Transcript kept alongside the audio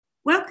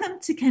Welcome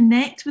to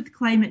Connect with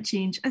Climate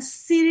Change, a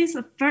series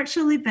of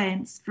virtual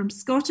events from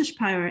Scottish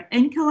Power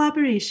in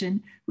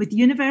collaboration with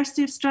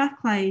University of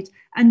Strathclyde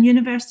and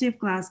University of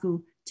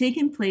Glasgow,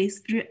 taking place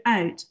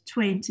throughout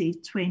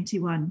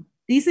 2021.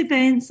 These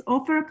events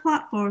offer a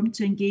platform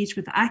to engage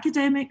with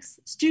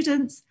academics,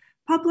 students,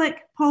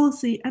 public,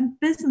 policy and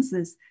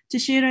businesses to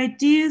share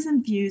ideas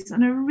and views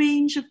on a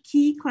range of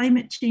key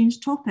climate change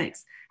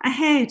topics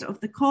ahead of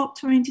the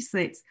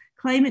COP26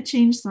 Climate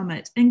Change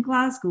Summit in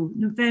Glasgow,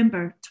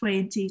 November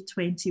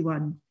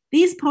 2021.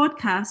 These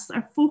podcasts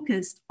are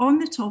focused on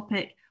the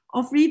topic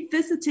of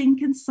revisiting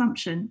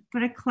consumption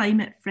for a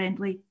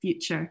climate-friendly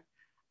future.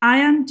 I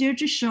am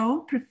Deirdre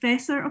Shaw,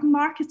 Professor of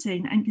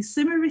Marketing and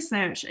Consumer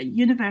Research at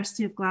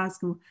University of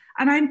Glasgow,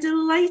 and I'm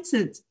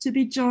delighted to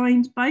be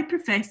joined by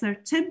Professor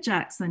Tim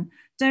Jackson,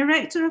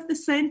 Director of the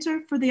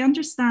Centre for the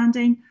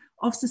Understanding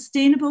of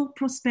Sustainable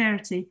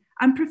Prosperity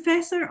and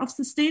Professor of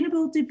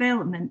Sustainable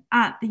Development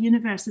at the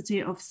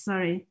University of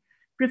Surrey.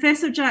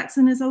 Professor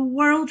Jackson is a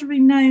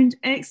world-renowned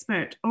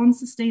expert on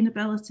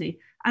sustainability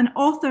and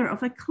author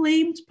of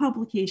acclaimed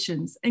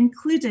publications,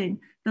 including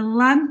the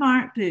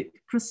landmark book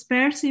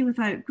Prosperity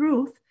Without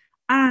Growth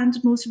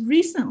and, most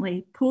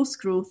recently,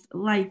 Post-Growth: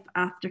 Life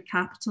After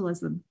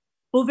Capitalism.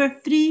 Over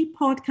 3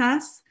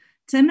 podcasts,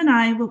 Tim and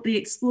I will be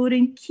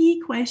exploring key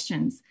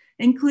questions,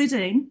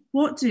 including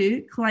what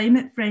do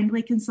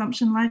climate-friendly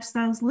consumption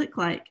lifestyles look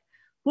like?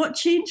 What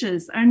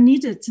changes are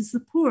needed to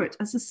support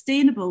a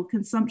sustainable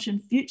consumption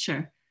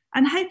future?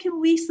 And how can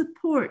we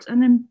support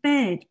and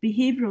embed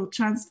behavioural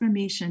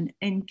transformation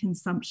in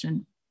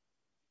consumption?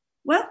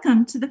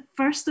 Welcome to the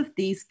first of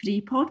these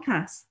 3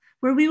 podcasts,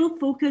 where we will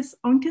focus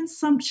on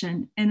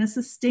consumption in a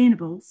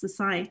sustainable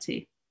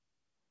society.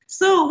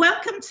 So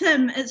welcome,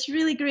 Tim. It's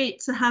really great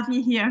to have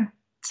you here.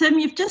 Tim,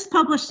 you've just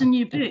published a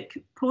new book,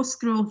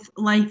 Post-Growth: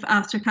 Life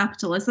After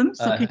Capitalism.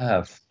 So I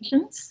have.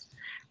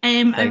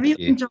 I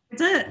really enjoyed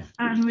it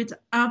and would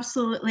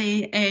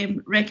absolutely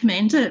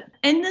recommend it.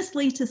 In this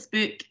latest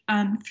book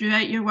and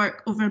throughout your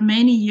work over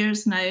many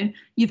years now,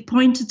 you've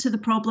pointed to the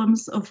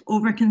problems of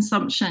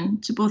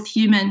overconsumption to both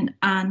human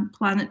and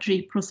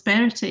planetary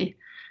prosperity.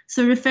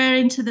 So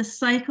referring to the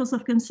cycles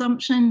of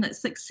consumption that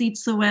succeed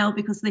so well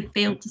because they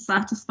failed to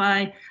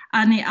satisfy,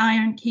 and the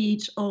iron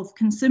cage of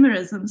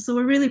consumerism. So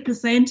we're really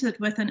presented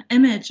with an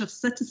image of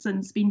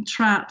citizens being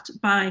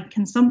trapped by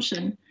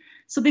consumption.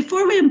 So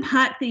before we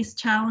unpack these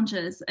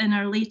challenges in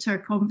our later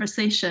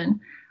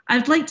conversation,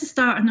 I'd like to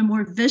start on a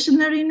more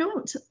visionary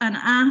note and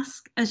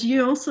ask, as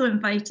you also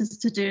invite us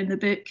to do in the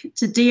book,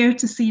 to dare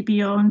to see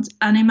beyond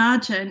and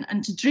imagine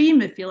and to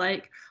dream, if you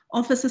like,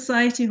 of a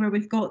society where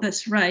we've got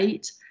this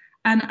right,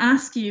 and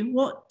ask you,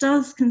 what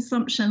does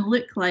consumption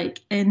look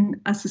like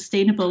in a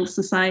sustainable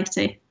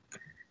society?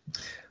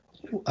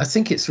 I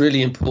think it's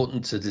really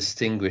important to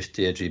distinguish,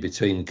 Deirdre,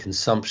 between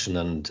consumption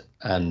and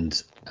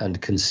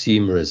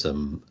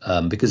consumerism,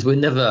 because we're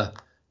never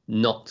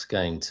not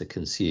going to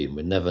consume.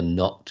 We're never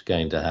not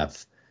going to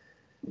have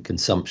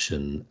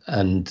consumption,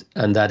 and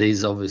that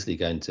is obviously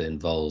going to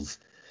involve,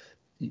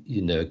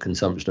 you know,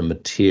 consumption of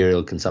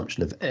material,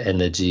 consumption of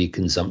energy,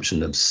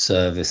 consumption of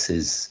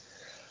services,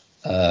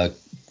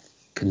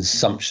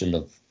 consumption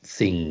of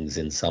things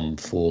in some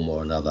form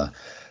or another.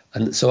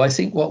 And so I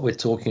think what we're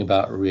talking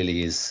about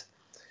really is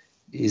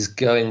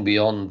going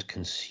beyond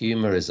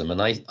consumerism.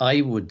 And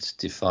I would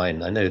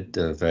define, I know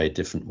there are very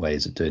different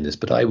ways of doing this,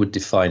 but I would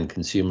define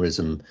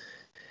consumerism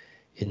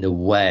in a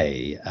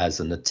way as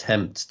an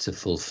attempt to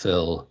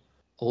fulfill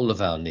all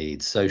of our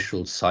needs,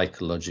 social,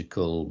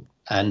 psychological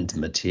and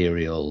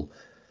material,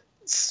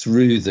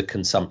 through the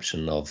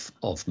consumption of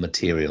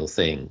material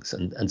things.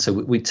 And so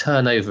we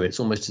turn over, it's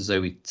almost as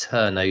though we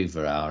turn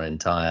over our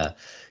entire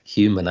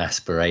human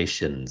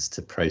aspirations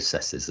to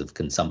processes of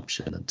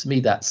consumption. And to me,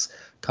 that's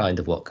kind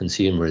of what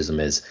consumerism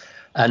is.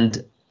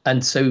 And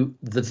so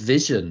the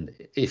vision,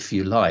 if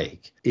you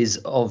like, is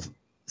of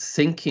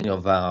thinking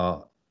of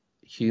our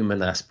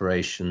human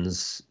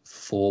aspirations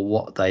for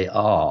what they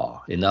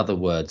are. In other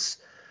words,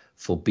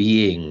 for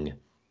being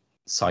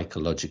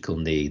psychological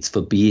needs,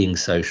 for being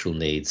social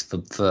needs,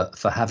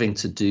 for having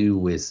to do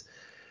with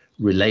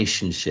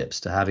relationships,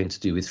 to having to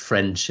do with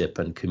friendship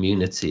and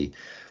community,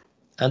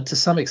 and to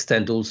some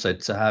extent also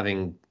to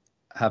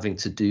having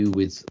to do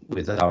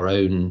with our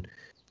own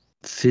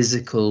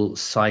physical,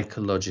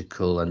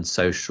 psychological and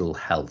social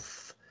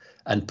health,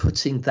 and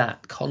putting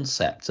that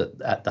concept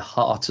at the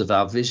heart of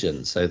our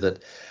vision, so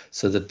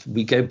that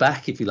we go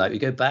back, if you like, we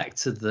go back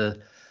to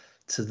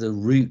the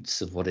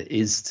roots of what it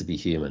is to be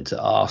human, to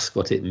ask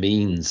what it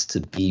means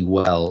to be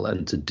well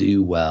and to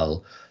do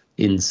well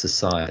in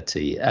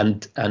society,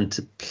 and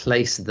to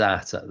place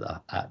that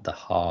at the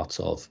heart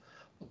of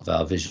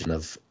our vision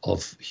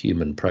of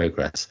human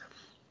progress.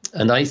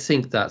 And I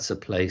think that's a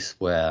place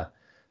where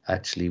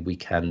actually we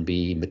can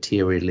be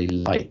materially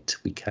light,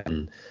 we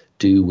can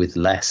do with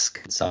less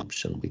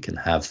consumption, we can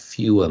have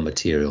fewer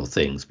material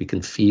things, we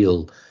can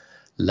feel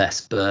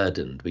less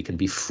burdened, we can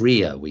be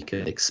freer, we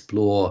can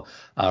explore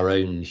our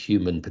own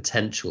human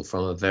potential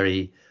from a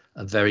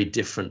very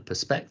different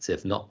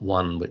perspective, not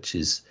one which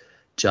is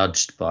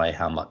judged by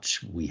how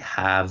much we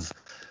have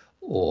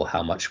or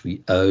how much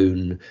we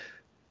own,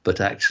 but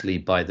actually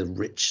by the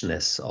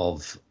richness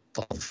of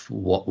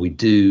what we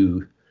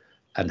do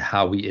and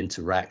how we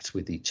interact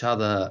with each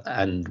other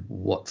and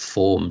what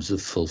forms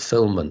of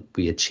fulfillment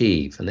we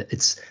achieve. And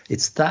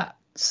it's that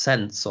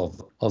sense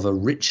of a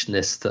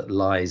richness that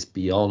lies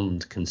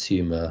beyond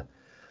consumerism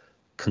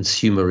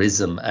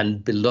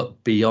and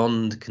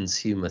beyond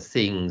consumer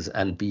things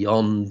and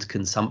beyond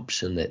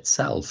consumption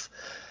itself,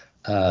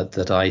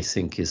 that I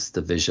think is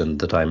the vision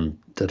that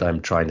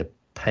I'm trying to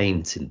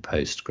paint in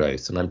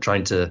post-growth. And I'm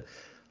trying to,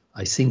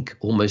 I think,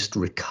 almost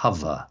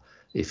recover,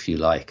 if you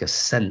like, a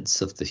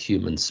sense of the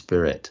human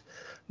spirit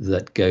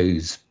that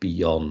goes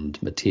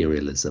beyond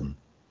materialism.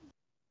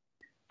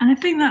 And I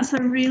think that's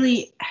a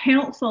really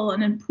helpful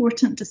and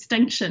important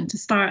distinction to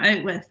start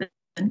out with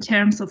in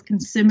terms of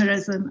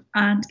consumerism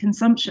and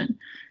consumption.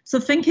 So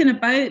thinking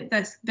about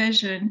this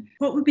vision,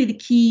 what would be the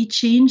key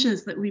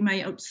changes that we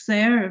might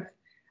observe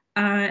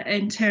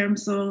in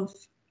terms of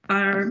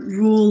our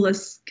role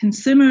as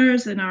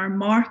consumers in our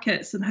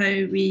markets and how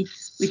we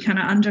kind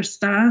of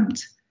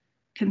understand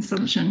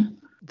consumption?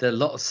 There are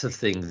lots of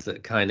things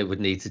that kind of would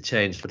need to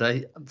change,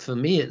 but for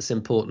me, it's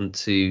important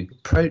to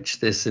approach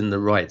this in the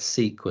right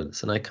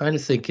sequence. And I kind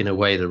of think, in a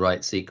way, the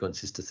right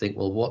sequence is to think,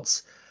 well,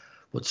 what's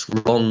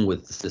wrong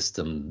with the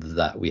system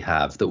that we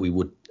have, that we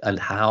would, and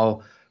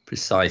how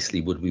precisely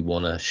would we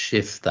want to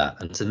shift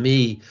that? And to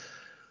me,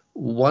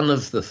 one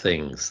of the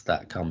things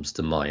that comes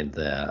to mind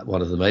there,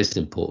 one of the most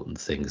important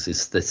things,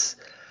 is this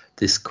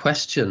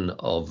question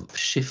of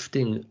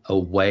shifting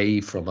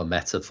away from a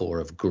metaphor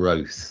of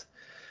growth,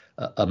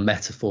 a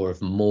metaphor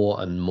of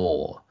more and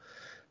more,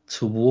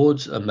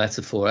 towards a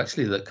metaphor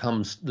actually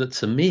that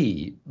to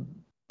me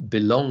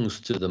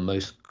belongs to the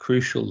most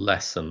crucial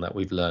lesson that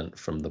we've learned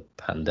from the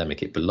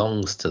pandemic. It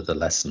belongs to the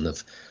lesson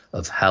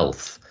of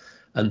health,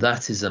 and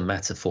that is a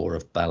metaphor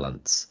of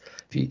balance.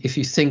 If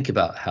you think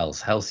about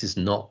health is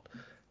not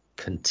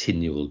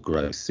continual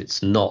growth.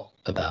 It's not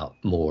about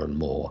more and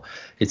more.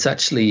 It's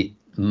actually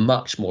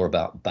much more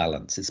about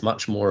balance. It's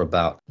much more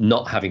about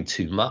not having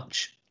too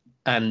much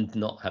and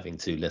not having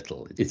too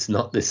little. It's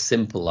not this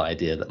simple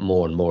idea that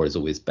more and more is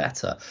always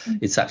better.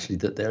 It's actually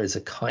that there is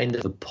a kind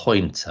of a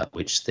point at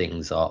which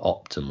things are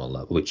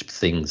optimal, at which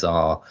things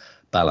are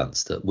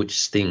balanced, at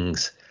which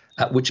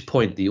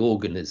point the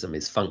organism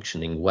is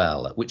functioning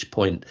well, at which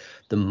point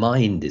the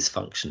mind is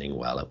functioning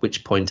well, at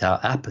which point our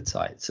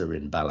appetites are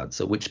in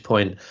balance, at which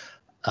point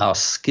our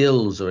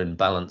skills are in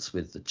balance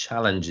with the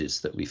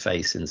challenges that we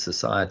face in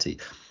society.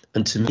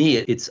 And to me,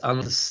 it's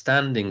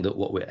understanding that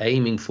what we're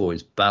aiming for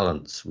is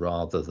balance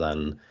rather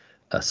than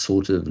a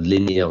sort of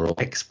linear or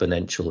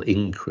exponential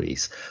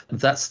increase.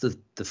 That's the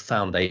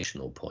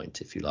foundational point,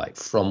 if you like,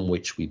 from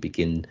which we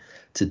begin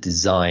to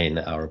design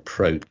our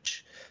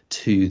approach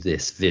to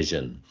this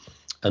vision.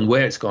 And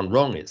where it's gone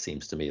wrong, it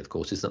seems to me, of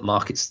course, is that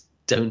markets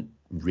don't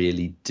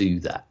really do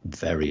that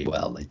very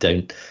well. They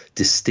don't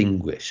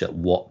distinguish at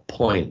what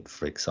point,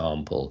 for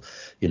example,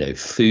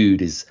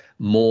 food is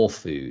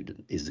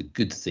a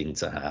good thing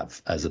to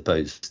have as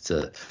opposed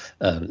to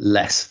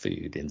less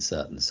food in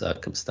certain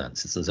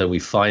circumstances. And so we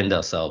find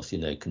ourselves,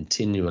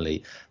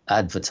 continually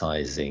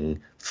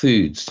advertising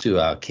foods to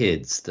our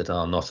kids that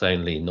are not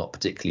only not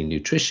particularly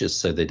nutritious,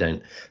 so they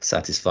don't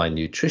satisfy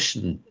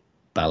nutrition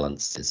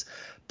balances,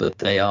 but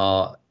they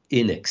are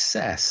in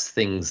excess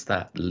things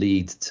that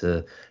lead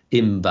to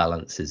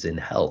imbalances in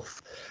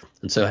health.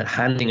 And so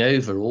handing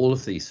over all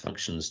of these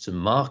functions to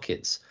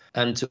markets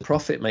and to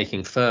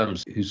profit-making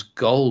firms whose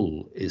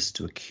goal is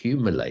to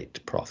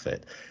accumulate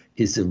profit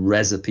is a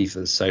recipe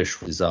for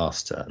social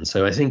disaster. And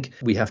so I think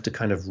we have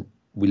to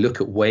we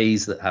look at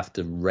ways that have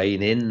to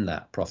rein in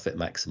that profit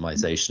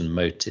maximization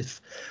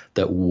motive,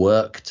 that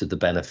work to the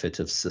benefit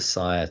of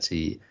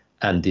society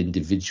and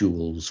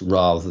individuals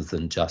rather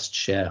than just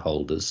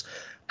shareholders,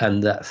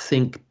 and that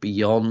think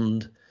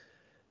beyond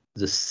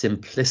the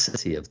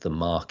simplicity of the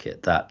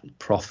market, that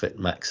profit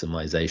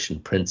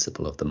maximization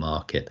principle of the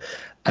market,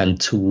 and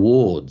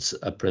towards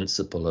a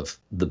principle of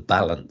the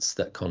balance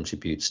that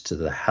contributes to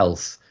the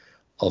health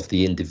of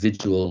the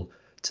individual,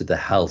 to the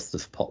health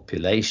of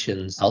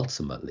populations,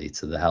 ultimately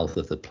to the health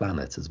of the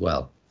planet as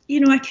well.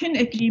 I couldn't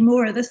agree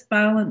more. This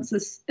balance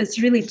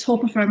is really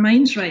top of our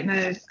minds right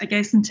now, I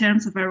guess, in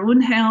terms of our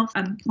own health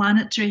and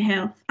planetary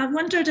health. I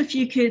wondered if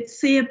you could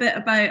say a bit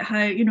about how,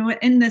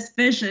 in this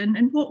vision,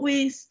 in what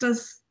ways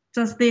does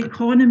the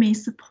economy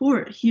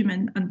support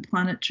human and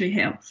planetary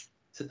health?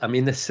 I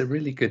mean, that's a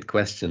really good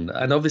question.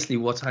 And obviously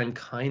what I'm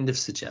kind of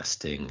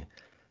suggesting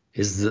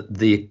is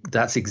that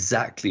that's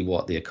exactly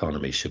what the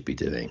economy should be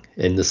doing,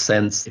 in the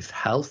sense, if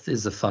health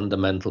is a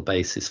fundamental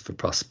basis for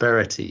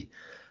prosperity,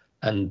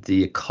 and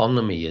the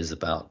economy is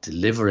about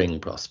delivering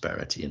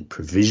prosperity and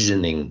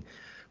provisioning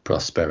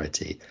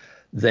prosperity,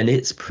 then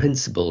its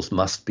principles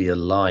must be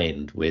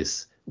aligned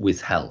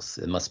with health.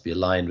 It must be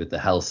aligned with the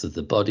health of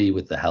the body,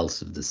 with the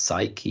health of the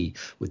psyche,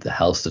 with the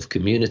health of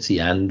community,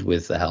 and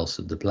with the health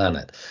of the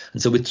planet.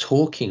 And so we're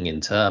talking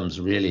in terms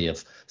really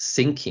of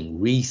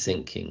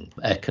rethinking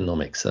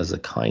economics as a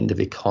kind of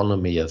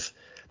economy of,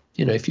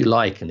 if you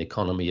like, an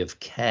economy of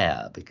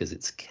care, because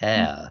it's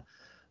care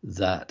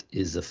that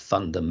is a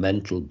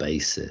fundamental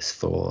basis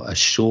for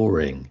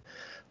assuring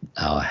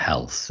our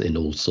health in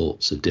all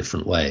sorts of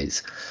different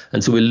ways.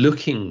 And so we're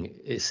looking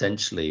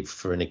essentially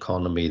for an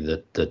economy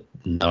that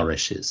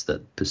nourishes,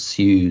 that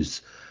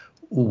pursues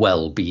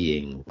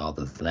well-being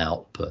rather than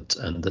output,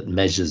 and that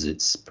measures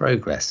its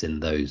progress in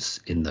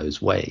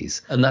those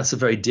ways. And that's a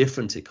very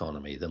different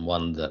economy than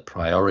one that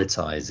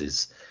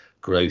prioritizes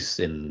growth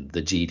in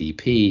the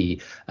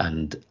GDP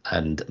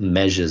and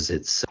measures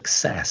its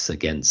success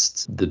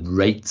against the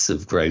rates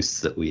of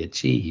growth that we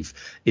achieve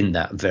in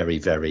that very,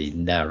 very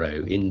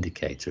narrow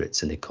indicator.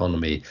 It's an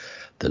economy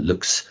that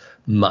looks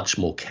much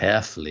more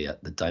carefully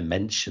at the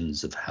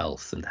dimensions of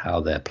health and how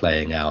they're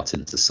playing out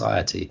in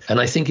society. And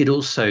I think it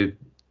also,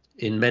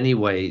 in many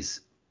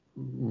ways,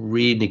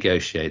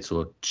 renegotiates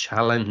or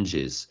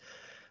challenges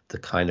the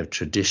kind of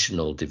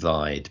traditional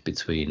divide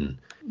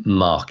between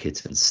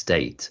market and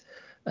state,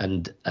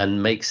 and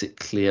makes it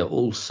clear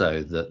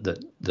also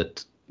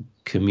that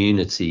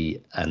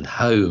community and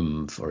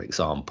home, for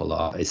example,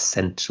 are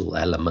essential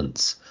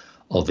elements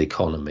of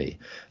economy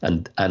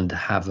and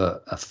have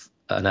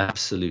an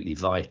absolutely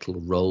vital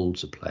role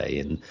to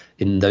play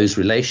in those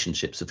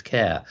relationships of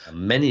care.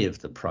 Many of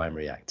the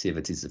primary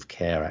activities of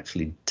care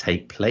actually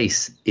take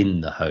place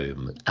in the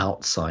home,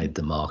 outside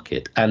the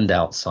market and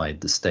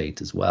outside the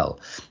state as well.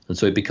 And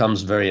so it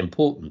becomes very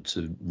important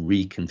to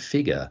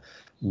reconfigure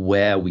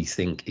where we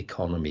think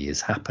economy is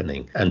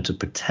happening and to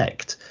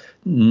protect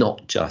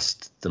not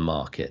just the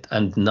market,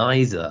 and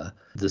neither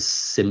the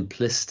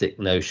simplistic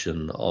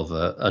notion of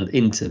an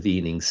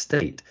intervening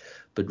state,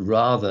 but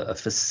rather a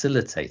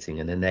facilitating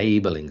and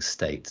enabling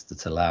state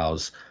that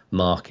allows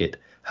market,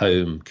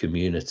 home,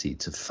 community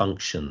to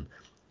function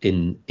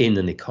in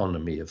an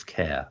economy of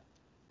care.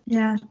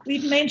 Yeah,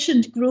 we've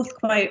mentioned growth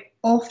quite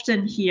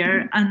often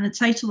here, and the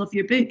title of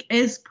your book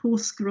is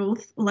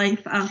Post-Growth: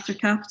 Life After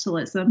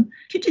Capitalism.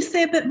 Could you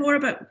say a bit more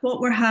about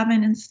what we're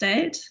having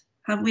instead?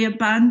 Have we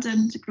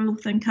abandoned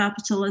growth and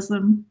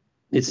capitalism?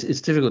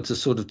 It's difficult to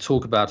sort of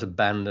talk about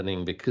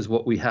abandoning, because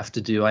what we have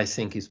to do, I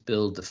think, is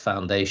build the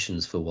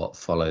foundations for what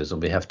follows,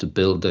 and we have to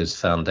build those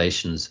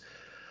foundations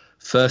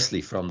firstly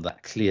from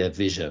that clear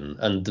vision,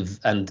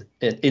 and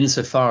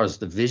insofar as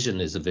the vision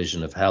is a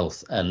vision of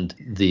health and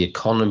the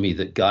economy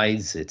that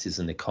guides it is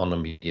an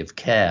economy of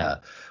care,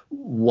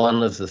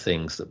 one of the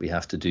things that we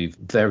have to do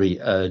very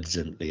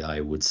urgently,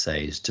 I would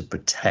say, is to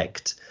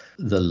protect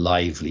the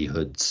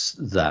livelihoods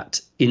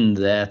that in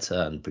their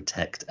turn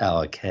protect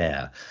our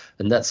care.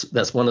 And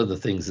that's one of the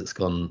things that's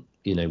gone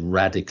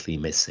radically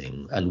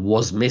missing, and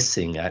was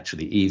missing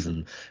actually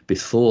even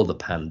before the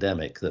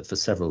pandemic, that for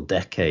several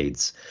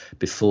decades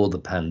before the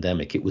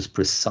pandemic, it was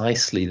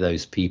precisely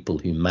those people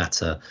who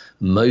matter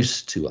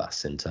most to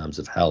us in terms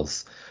of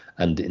health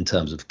and in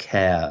terms of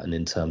care and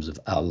in terms of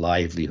our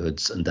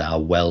livelihoods and our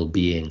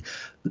well-being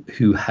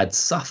who had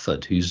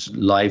suffered, whose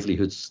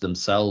livelihoods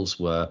themselves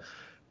were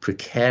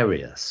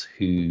precarious,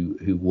 who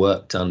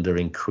worked under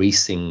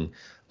increasing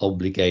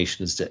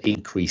obligations to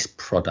increase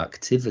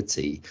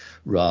productivity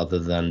rather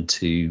than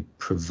to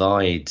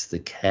provide the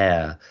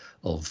care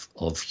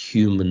of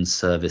human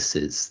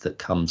services that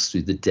comes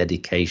through the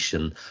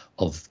dedication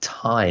of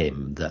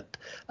time that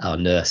our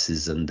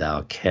nurses and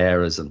our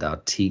carers and our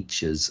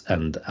teachers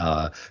and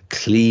our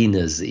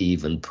cleaners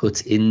even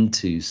put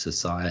into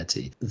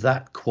society.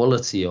 That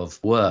quality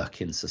of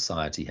work in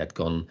society had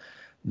gone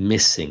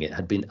missing. It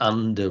had been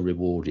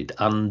under-rewarded,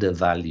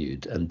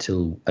 undervalued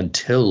until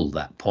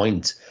that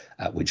point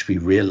at which we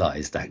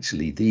realized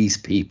actually these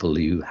people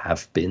who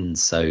have been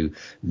so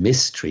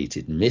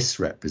mistreated,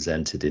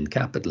 misrepresented in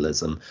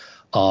capitalism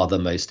are the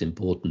most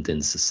important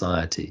in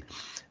society.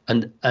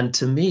 And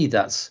to me,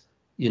 that's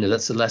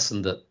a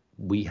lesson that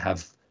we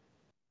have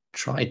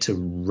tried to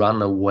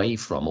run away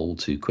from all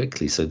too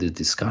quickly. So the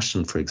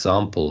discussion, for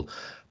example,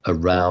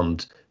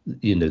 around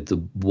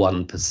the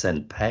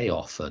 1% pay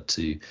offer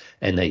to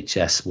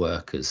NHS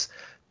workers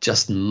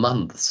just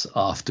months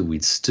after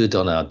we'd stood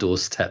on our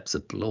doorsteps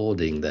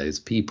applauding those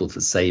people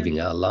for saving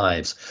our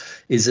lives,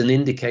 is an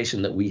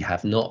indication that we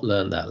have not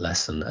learned that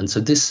lesson. And so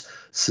this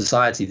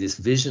society, this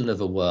vision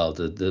of a world,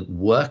 the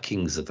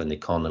workings of an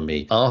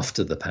economy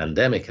after the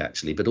pandemic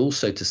actually, but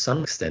also to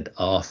some extent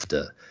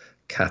after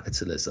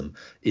capitalism,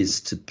 is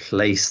to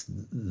place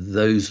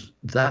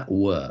that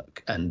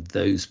work and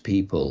those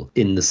people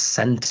in the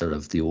center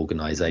of the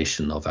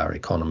organization of our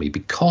economy,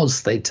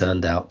 because they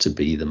turned out to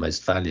be the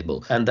most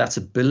valuable. And that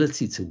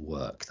ability to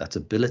work, that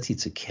ability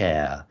to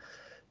care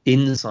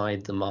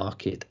inside the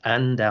market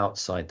and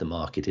outside the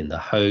market, in the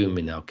home,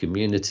 in our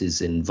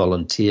communities, in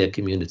volunteer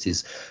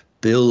communities,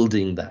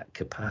 building that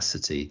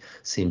capacity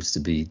seems to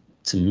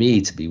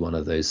me to be one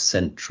of those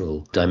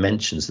central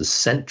dimensions, the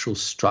central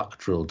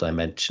structural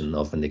dimension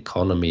of an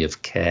economy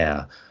of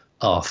care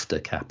after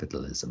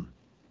capitalism.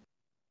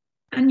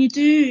 And you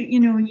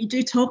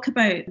do talk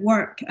about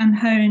work and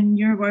how, in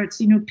your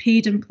words,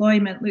 paid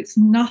employment looks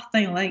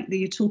nothing like the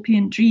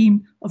utopian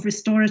dream of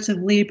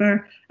restorative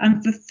labour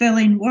and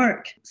fulfilling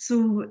work.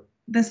 So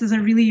this is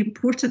a really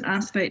important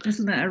aspect,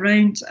 isn't it,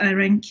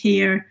 around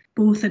care,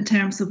 both in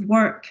terms of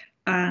work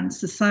and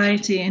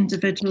society,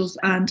 individuals,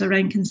 and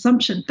around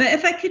consumption. But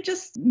if I could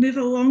just move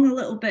along a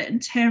little bit in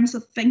terms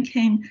of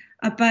thinking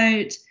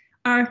about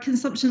our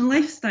consumption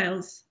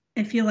lifestyles,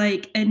 if you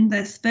like, in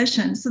this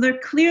vision. So there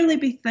clearly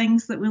be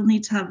things that we'll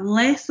need to have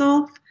less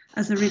of,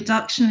 as a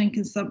reduction in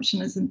consumption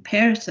is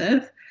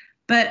imperative.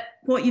 But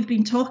what you've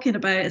been talking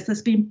about is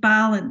this being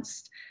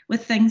balanced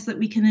with things that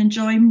we can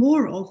enjoy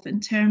more of in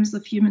terms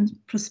of human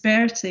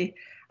prosperity.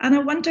 And I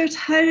wondered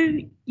how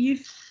you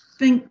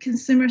think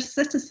consumer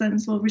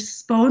citizens will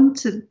respond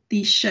to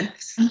these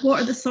shifts, and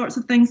what are the sorts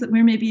of things that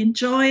we're maybe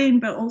enjoying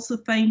but also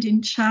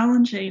finding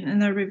challenging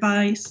in a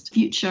revised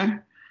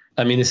future.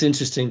 I mean, it's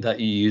interesting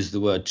that you use the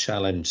word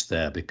challenge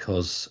there,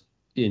 because,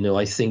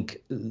 I think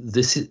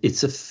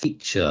it's a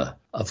feature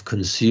of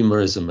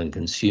consumerism and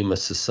consumer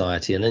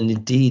society, and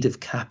indeed of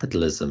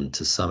capitalism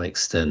to some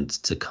extent,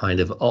 to kind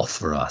of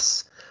offer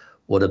us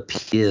what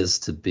appears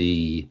to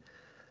be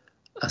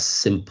a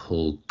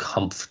simple,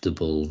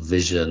 comfortable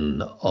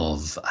vision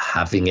of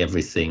having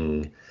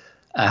everything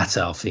at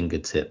our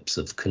fingertips,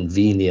 of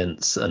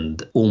convenience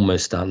and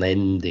almost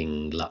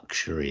unending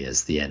luxury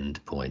as the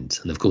end point.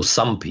 And of course,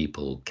 some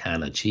people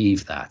can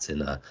achieve that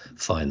in a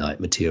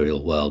finite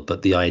material world,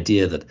 but the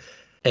idea that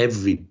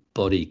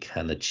everybody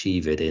can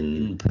achieve it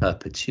in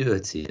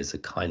perpetuity is a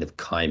kind of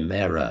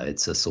chimera.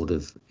 It's a sort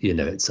of,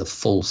 it's a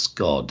false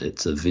god.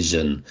 It's a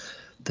vision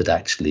that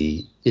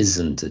actually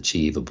isn't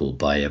achievable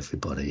by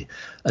everybody.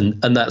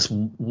 And that's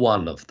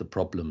one of the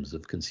problems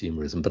of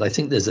consumerism. But I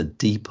think there's a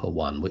deeper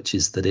one, which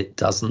is that it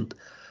doesn't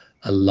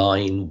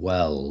align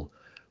well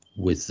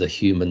with the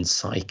human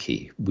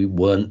psyche. We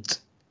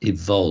weren't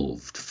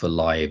evolved for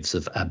lives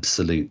of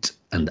absolute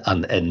and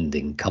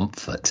unending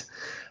comfort.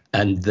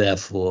 And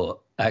therefore,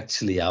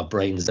 actually, our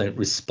brains don't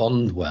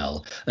respond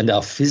well. And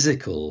our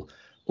physical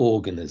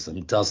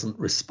organism doesn't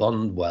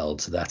respond well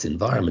to that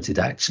environment. It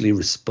actually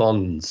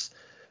responds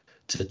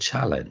to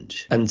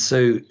challenge. And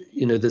so,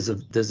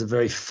 there's a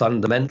very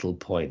fundamental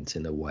point,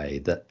 in a way,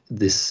 that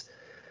this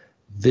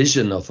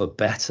vision of a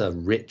better,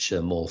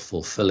 richer, more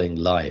fulfilling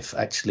life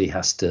actually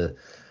has to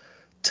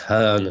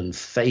turn and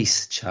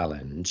face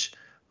challenge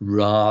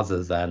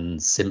rather than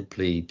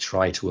simply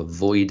try to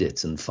avoid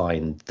it and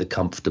find the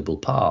comfortable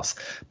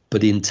path.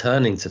 But in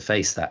turning to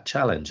face that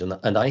challenge,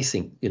 and I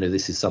think,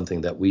 this is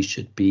something that we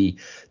should be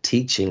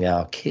teaching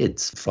our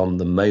kids from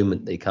the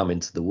moment they come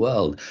into the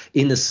world,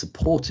 in a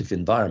supportive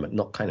environment,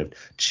 not kind of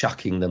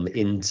chucking them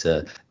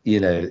into,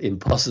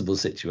 impossible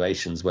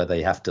situations where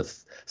they have to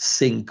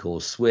sink or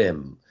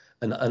swim.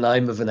 And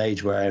I'm of an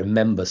age where I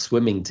remember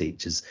swimming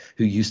teachers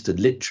who used to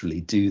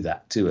literally do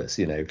that to us.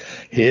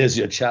 Here's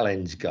your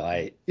challenge,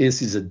 guy.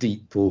 This is a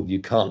deep pool. You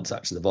can't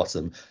touch the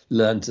bottom.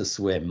 Learn to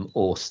swim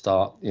or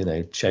start,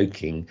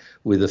 choking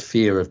with a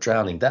fear of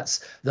drowning. That's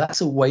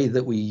a way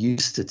that we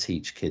used to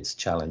teach kids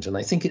challenge. And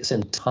I think it's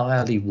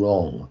entirely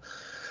wrong.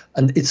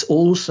 And it's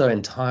also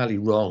entirely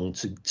wrong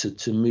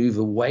to move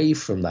away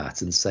from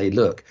that and say,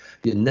 look,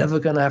 you're never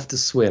going to have to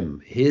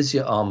swim. Here's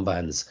your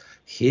armbands.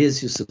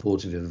 Here's your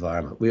supportive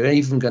environment. We're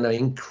even going to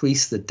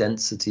increase the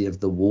density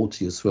of the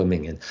water you're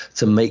swimming in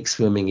to make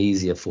swimming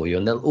easier for you.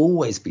 And there'll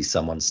always be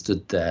someone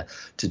stood there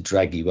to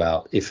drag you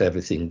out if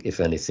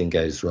anything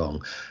goes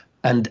wrong.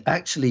 And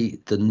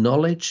actually, the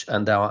knowledge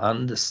and our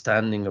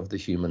understanding of the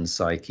human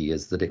psyche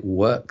is that it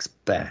works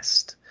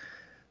best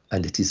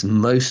and it is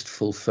most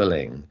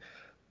fulfilling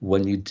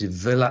when you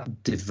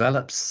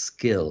develop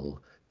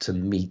skill to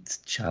meet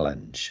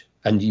challenge.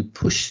 And you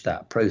push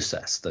that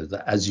process, so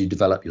that as you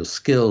develop your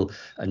skill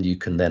and you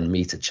can then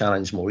meet a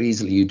challenge more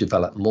easily, you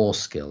develop more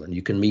skill and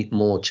you can meet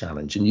more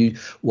challenge. And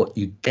what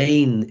you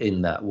gain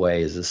in that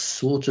way is a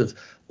sort of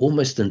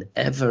almost an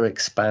ever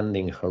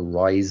expanding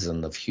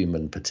horizon of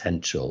human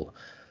potential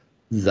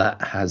that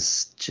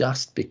has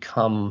just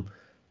become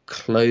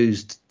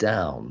closed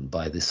down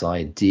by this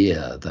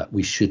idea that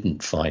we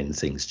shouldn't find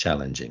things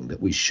challenging,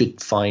 that we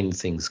should find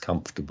things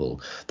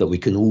comfortable, that we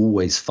can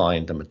always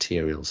find a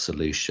material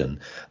solution,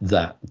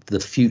 that the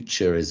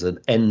future is an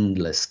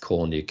endless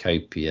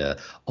cornucopia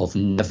of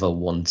never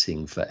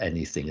wanting for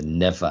anything and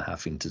never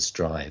having to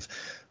strive.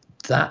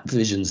 That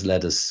vision's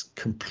led us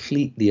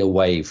completely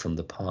away from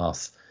the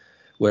path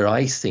where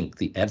I think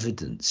the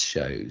evidence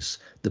shows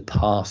the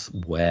path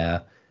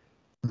where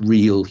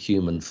real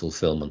human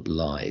fulfillment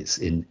lies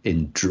in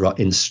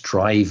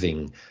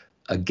striving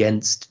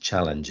against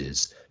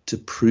challenges to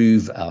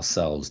prove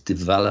ourselves,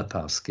 develop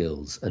our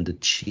skills, and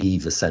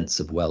achieve a sense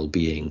of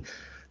well-being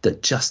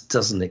that just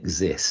doesn't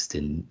exist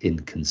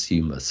in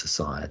consumer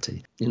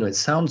society. It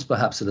sounds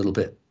perhaps a little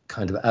bit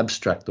kind of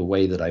abstract the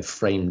way that I've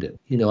framed it.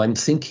 I'm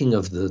thinking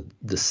of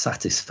the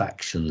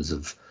satisfactions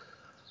of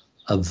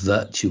of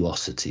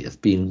virtuosity, of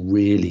being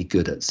really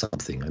good at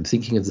something. I'm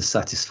thinking of the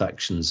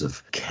satisfactions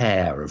of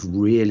care, of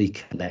really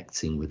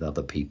connecting with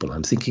other people.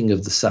 I'm thinking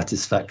of the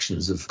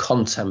satisfactions of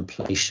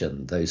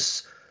contemplation,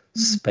 those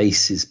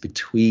spaces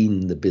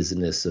between the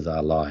business of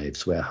our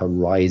lives where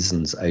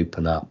horizons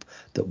open up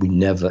that we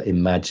never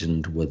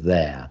imagined were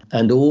there.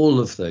 And all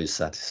of those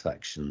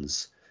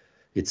satisfactions,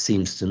 it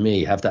seems to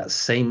me, have that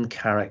same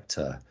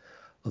character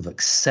of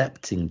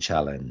accepting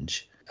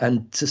challenge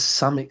and to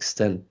some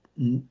extent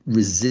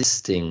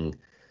resisting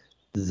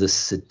the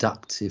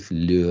seductive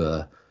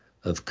lure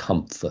of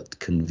comfort,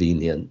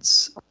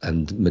 convenience,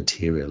 and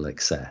material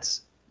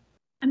excess.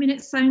 I mean,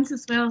 it sounds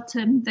as well,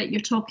 Tim, that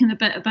you're talking a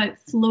bit about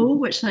flow,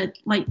 which I'd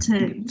like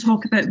to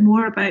talk about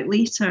more about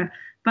later.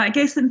 But I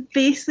guess in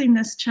facing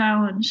this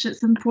challenge,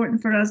 it's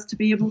important for us to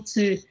be able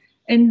to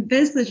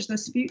envisage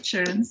this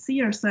future and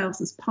see ourselves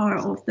as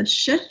part of this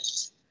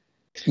shift.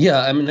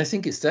 Yeah, I mean, I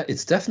think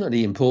it's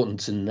definitely important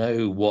to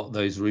know what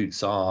those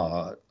routes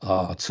are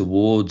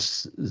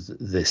towards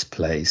this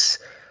place.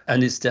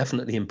 And it's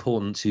definitely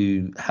important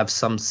to have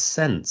some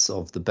sense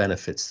of the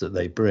benefits that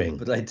they bring.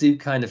 But I do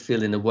kind of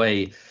feel, in a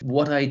way,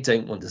 what I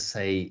don't want to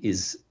say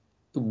is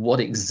what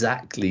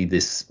exactly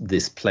this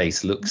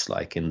place looks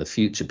like in the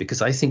future,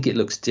 because I think it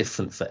looks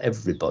different for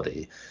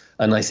everybody.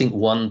 And I think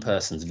one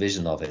person's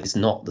vision of it is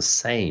not the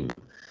same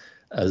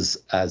as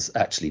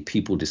actually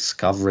people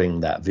discovering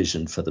that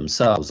vision for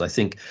themselves. I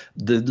think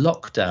the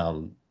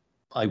lockdown,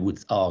 I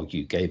would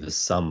argue, gave us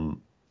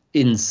some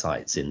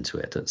insights into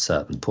it at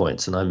certain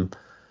points. And I'm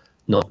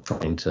not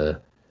trying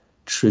to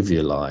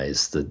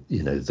trivialize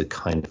the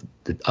kind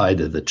of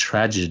either the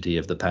tragedy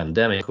of the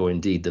pandemic or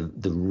indeed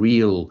the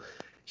real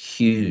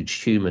huge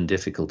human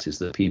difficulties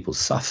that people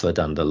suffered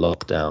under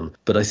lockdown.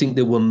 But I think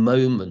there were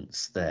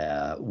moments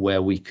there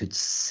where we could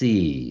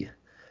see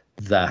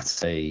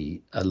that a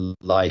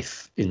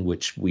life in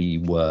which we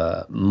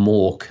were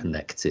more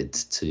connected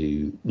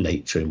to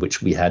nature, in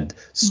which we had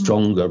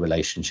stronger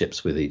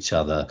relationships with each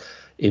other,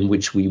 in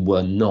which we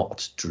were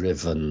not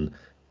driven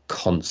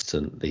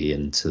constantly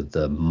into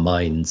the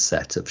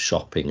mindset of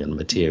shopping and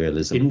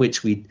materialism, in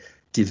which we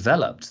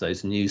developed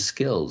those new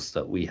skills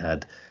that we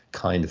had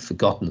kind of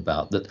forgotten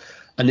about.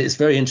 And it's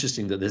very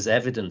interesting that there's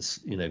evidence,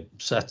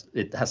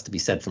 it has to be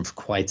said from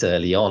quite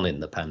early on in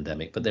the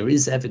pandemic, but there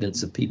is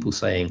evidence of people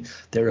saying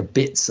there are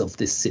bits of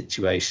this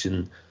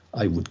situation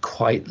I would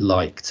quite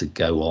like to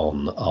go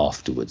on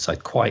afterwards.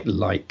 I'd quite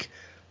like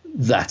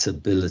that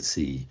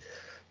ability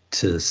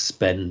to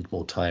spend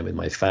more time with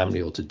my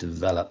family or to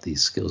develop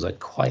these skills. I'd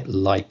quite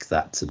like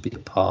that to be a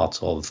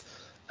part of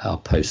our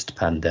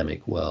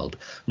post-pandemic world.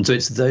 And so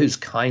it's those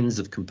kinds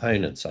of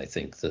components, I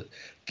think, that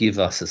give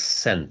us a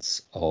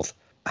sense of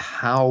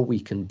how we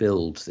can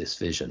build this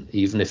vision,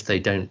 even if they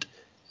don't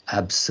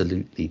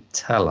absolutely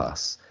tell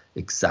us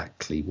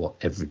exactly what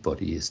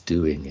everybody is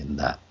doing in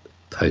that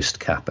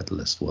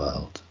post-capitalist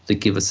world. They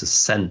give us a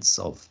sense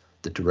of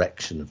the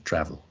direction of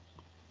travel.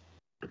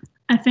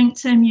 I think,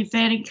 Tim, you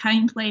very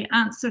kindly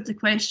answered the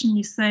question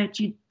you said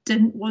you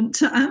didn't want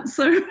to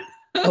answer.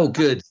 Oh,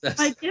 good. That's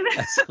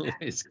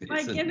always good.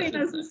 By giving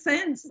us a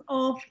sense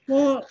of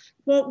what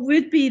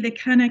would be the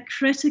kind of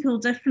critical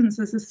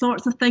differences, the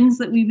sorts of things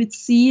that we would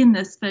see in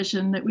this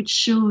vision that would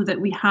show that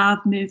we have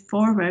moved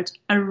forward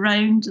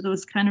around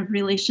those kind of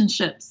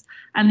relationships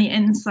and the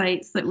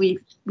insights that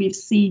we've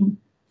seen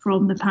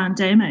from the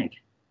pandemic.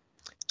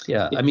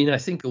 Yeah, I mean, I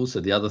think also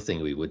the other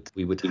thing we would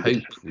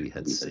hope we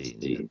had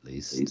seen, at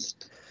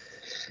least,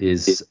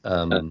 is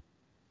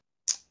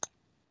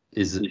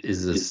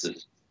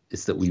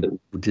that we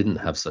didn't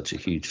have such a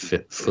huge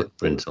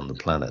footprint on the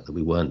planet, that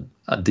we weren't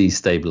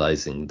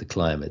destabilizing the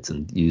climate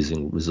and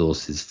using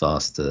resources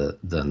faster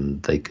than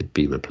they could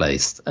be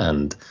replaced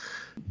and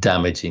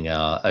damaging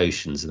our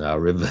oceans and our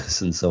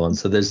rivers and so on.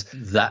 So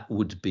that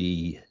would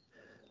be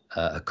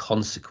a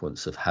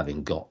consequence of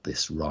having got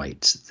this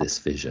right, this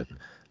vision.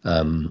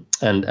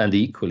 And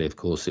equally, of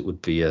course, it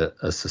would be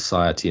a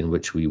society in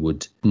which we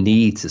would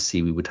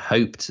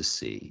hope to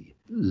see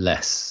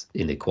less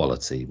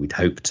inequality. We'd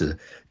hope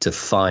to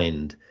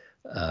find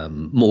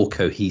more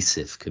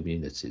cohesive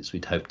communities.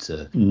 We'd hope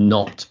to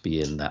not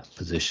be in that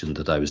position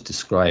that I was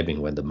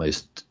describing, when the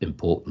most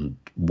important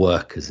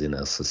workers in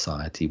our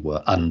society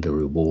were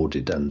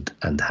under-rewarded and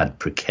had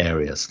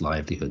precarious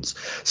livelihoods.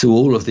 So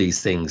all of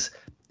these things,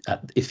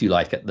 if you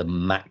like, at the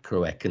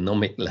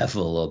macroeconomic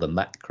level or the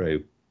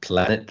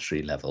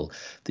macro-planetary level,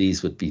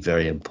 these would be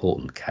very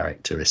important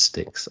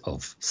characteristics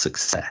of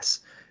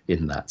success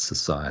in that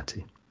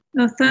society.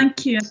 No,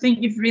 thank you. I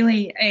think you've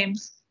really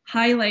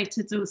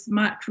highlighted those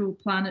macro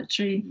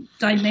planetary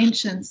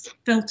dimensions,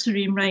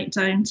 filtering right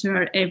down to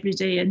our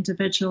everyday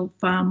individual,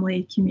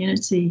 family,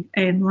 community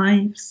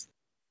lives.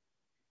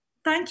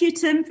 Thank you,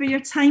 Tim, for your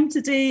time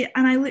today,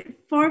 and I look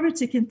forward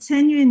to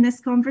continuing this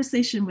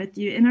conversation with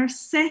you in our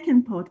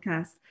second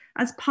podcast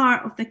as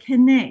part of the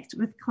Connect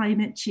with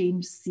Climate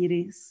Change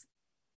series.